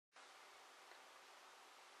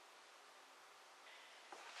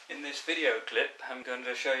In this video clip I'm going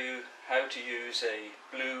to show you how to use a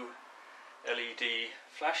blue LED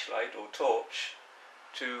flashlight or torch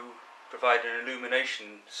to provide an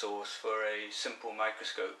illumination source for a simple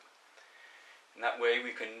microscope. In that way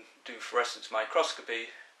we can do fluorescence microscopy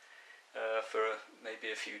for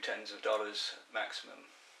maybe a few tens of dollars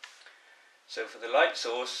maximum. So for the light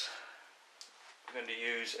source I'm going to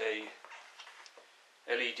use a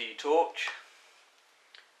LED torch.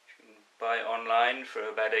 Buy online for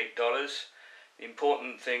about $8. The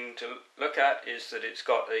important thing to look at is that it's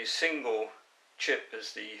got a single chip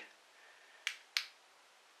as the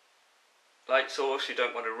light source. You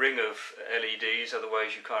don't want a ring of LEDs,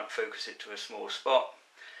 otherwise you can't focus it to a small spot.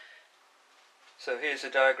 So here's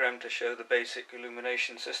a diagram to show the basic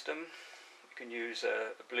illumination system. You can use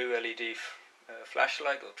a blue LED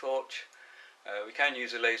flashlight or torch. We can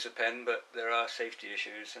use a laser pen, but there are safety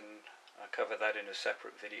issues, and I'll cover that in a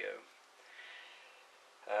separate video.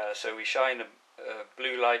 So we shine a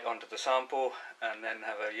blue light onto the sample and then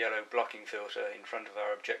have a yellow blocking filter in front of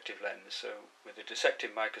our objective lens. So with a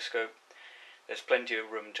dissecting microscope there's plenty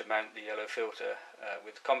of room to mount the yellow filter.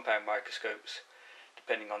 With compound microscopes,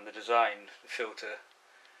 depending on the design, the filter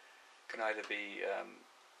can either be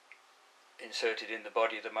inserted in the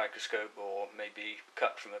body of the microscope or maybe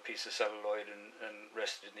cut from a piece of celluloid and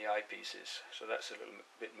rested in the eyepieces. So that's a little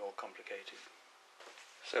bit more complicated.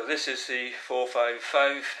 So this is the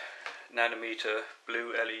 455 nanometer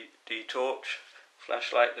blue LED torch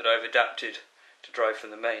flashlight that I've adapted to drive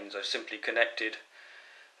from the mains. I've simply connected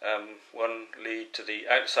one lead to the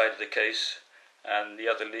outside of the case and the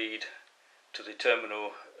other lead to the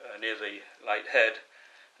terminal near the light head,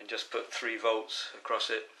 and just put 3 volts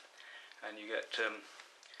across it, and you get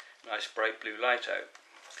nice bright blue light out.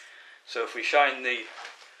 So if we shine the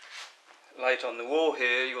light on the wall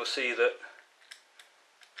here, you'll see that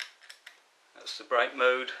that's the bright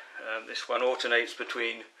mode. This one alternates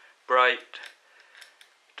between bright,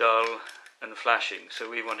 dull and flashing. So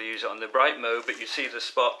we want to use it on the bright mode, but you see the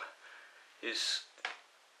spot is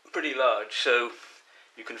pretty large, so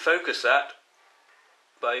you can focus that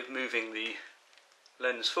by moving the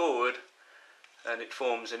lens forward, and it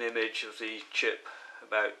forms an image of the chip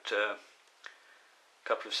about a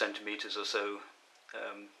couple of centimeters or so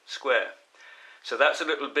square. So that's a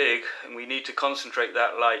little big, and we need to concentrate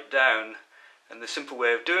that light down. And the simple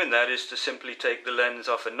way of doing that is to simply take the lens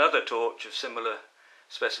off another torch of similar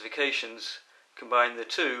specifications, combine the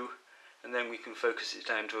two, and then we can focus it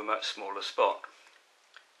down to a much smaller spot.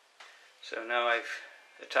 So now I've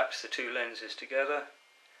attached the 2 lenses together,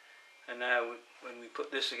 and now when we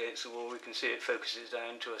put this against the wall we can see it focuses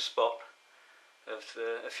down to a spot of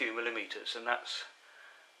a few millimeters, and that's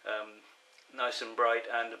nice and bright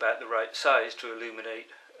and about the right size to illuminate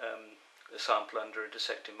the sample under a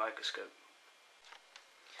dissecting microscope.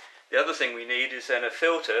 The other thing we need is then a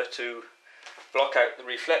filter to block out the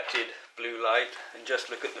reflected blue light and just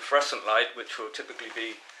look at the fluorescent light, which will typically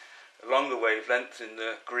be a longer wavelength in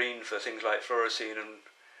the green for things like fluorescein and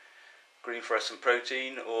green fluorescent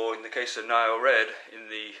protein, or in the case of Nile red, in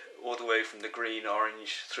the all the way from the green,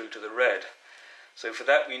 orange through to the red. So for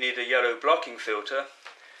that we need a yellow blocking filter.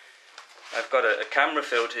 I've got a camera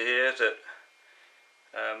filter here that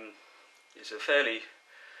is a fairly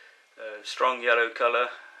strong yellow colour,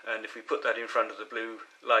 and if we put that in front of the blue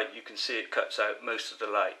light you can see it cuts out most of the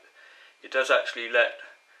light. It does actually let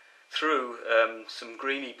through some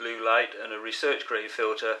greeny blue light, and a research grade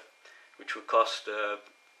filter, which would cost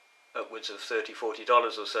upwards of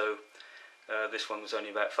 $30–40 or so, this one was only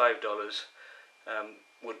about $5,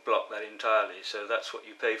 would block that entirely. So that's what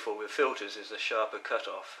you pay for with filters, is a sharper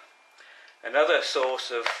cutoff. Another source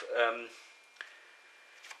of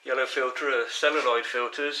yellow filter are celluloid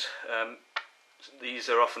filters. These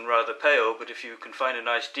are often rather pale, but if you can find a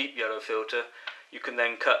nice deep yellow filter you can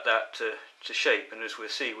then cut that to shape, and as we'll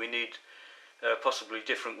see we need possibly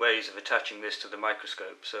different ways of attaching this to the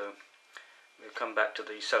microscope. So we'll come back to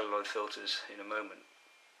the celluloid filters in a moment.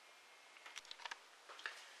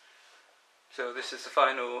 So this is the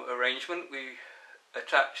final arrangement. We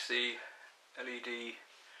attach the LED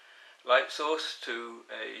light source to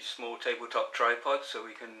a small tabletop tripod so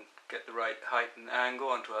we can get the right height and angle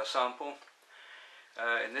onto our sample.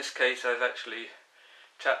 In this case I've actually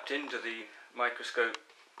tapped into the microscope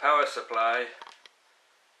power supply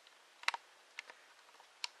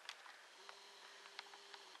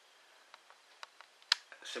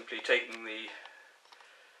simply taking the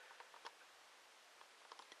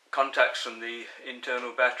contacts from the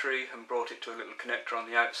internal battery and brought it to a little connector on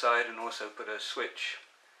the outside, and also put a switch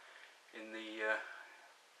in the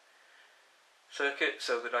circuit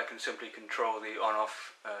so that I can simply control the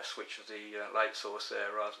on-off switch of the light source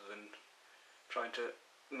there, rather than trying to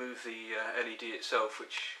move the LED itself,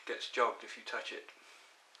 which gets jogged if you touch it.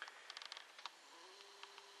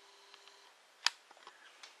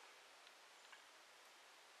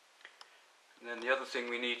 And then the other thing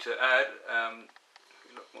we need to add, if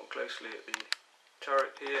you look more closely at the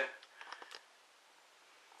turret here,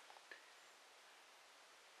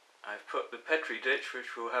 I've put the Petri dish,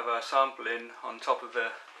 which will have our sample in, on top of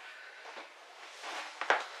a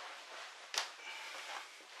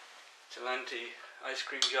Talenti ice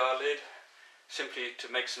cream jar lid, simply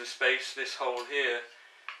to make some space. This hole here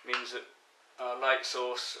means that our light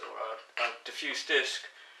source, or our diffuse disc,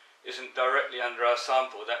 isn't directly under our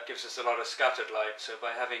sample. That gives us a lot of scattered light, so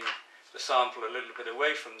by having the sample a little bit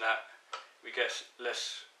away from that, we get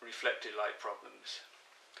less reflected light problems.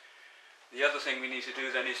 The other thing we need to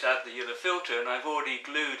do then is add the yellow filter, and I've already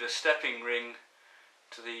glued a stepping ring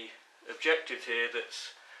to the objective here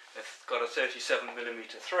that's got a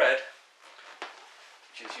 37mm thread,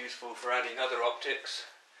 which is useful for adding other optics,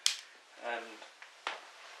 and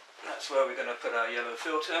that's where we're going to put our yellow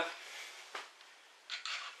filter.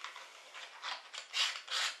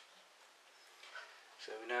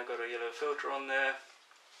 So we now got a yellow filter on there.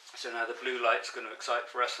 So now the blue light's going to excite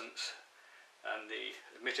fluorescence, and the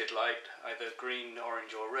emitted light, either green,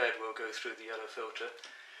 orange or red, will go through the yellow filter,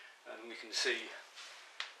 and we can see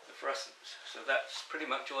the fluorescence. So that's pretty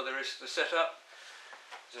much all there is to the setup.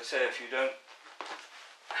 As I say, if you don't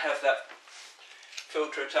have that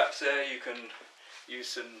filter attached there, you can use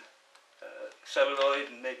some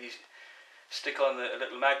celluloid and maybe stick on a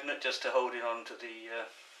little magnet just to hold it onto the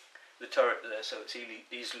turret there, so it's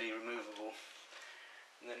easily removable.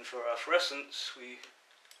 And then for our fluorescence, we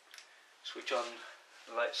switch on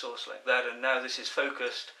the light source like that, and now this is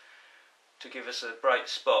focused to give us a bright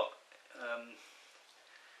spot,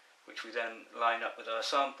 which we then line up with our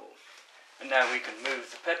sample. And now we can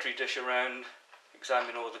move the Petri dish around,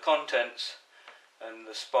 examine all the contents, and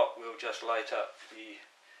the spot will just light up the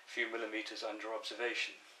few millimeters under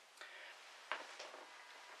observation.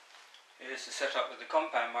 Here's the setup with the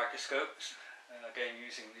compound microscopes, again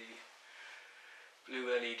using the blue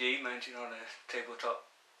LED mounted on a tabletop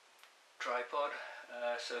tripod.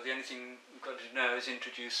 So the only thing we've got to do now is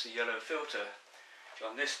introduce the yellow filter, which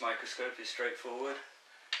on this microscope is straightforward.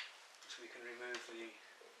 So we can remove the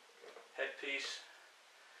headpiece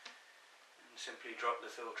and simply drop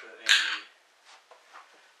the filter in the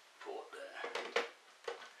port there.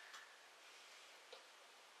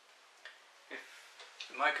 If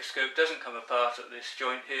the microscope doesn't come apart at this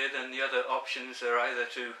joint here, then the other options are either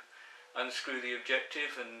to unscrew the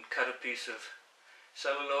objective and cut a piece of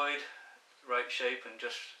celluloid right shape and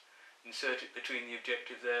just insert it between the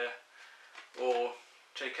objective there, or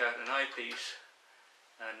take out an eyepiece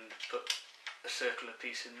and put a circular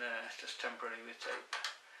piece in there, just temporarily with tape.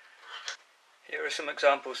 Here are some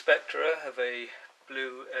example spectra of a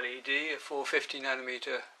blue LED, a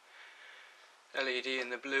 450nm LED in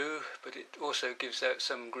the blue, but it also gives out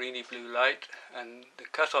some greeny blue light, and the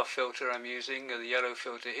cutoff filter I'm using, or the yellow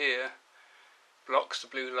filter here, blocks the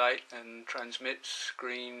blue light and transmits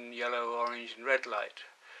green, yellow, orange and red light.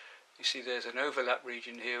 You see there's an overlap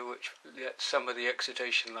region here which lets some of the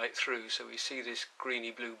excitation light through, so we see this greeny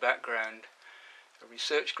blue background. A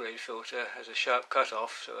research grade filter has a sharp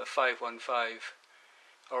cutoff, so a 515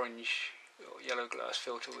 orange or yellow glass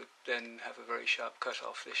filter would then have a very sharp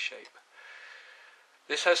cutoff, this shape.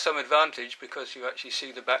 This has some advantage because you actually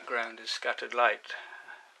see the background as scattered light.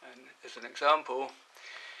 And as an example,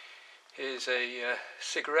 here's a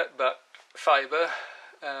cigarette butt fibre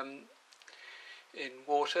in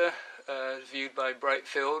water, viewed by bright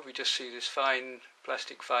field. We just see this fine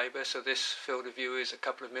plastic fibre, so this field of view is a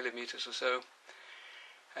couple of millimeters or so.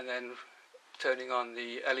 And then turning on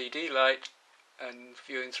the LED light and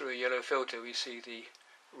viewing through a yellow filter, we see the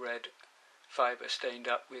red fibre stained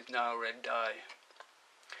up with now red dye.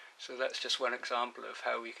 So that's just one example of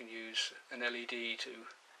how we can use an LED to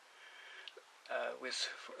with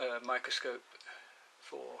a microscope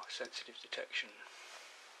for sensitive detection.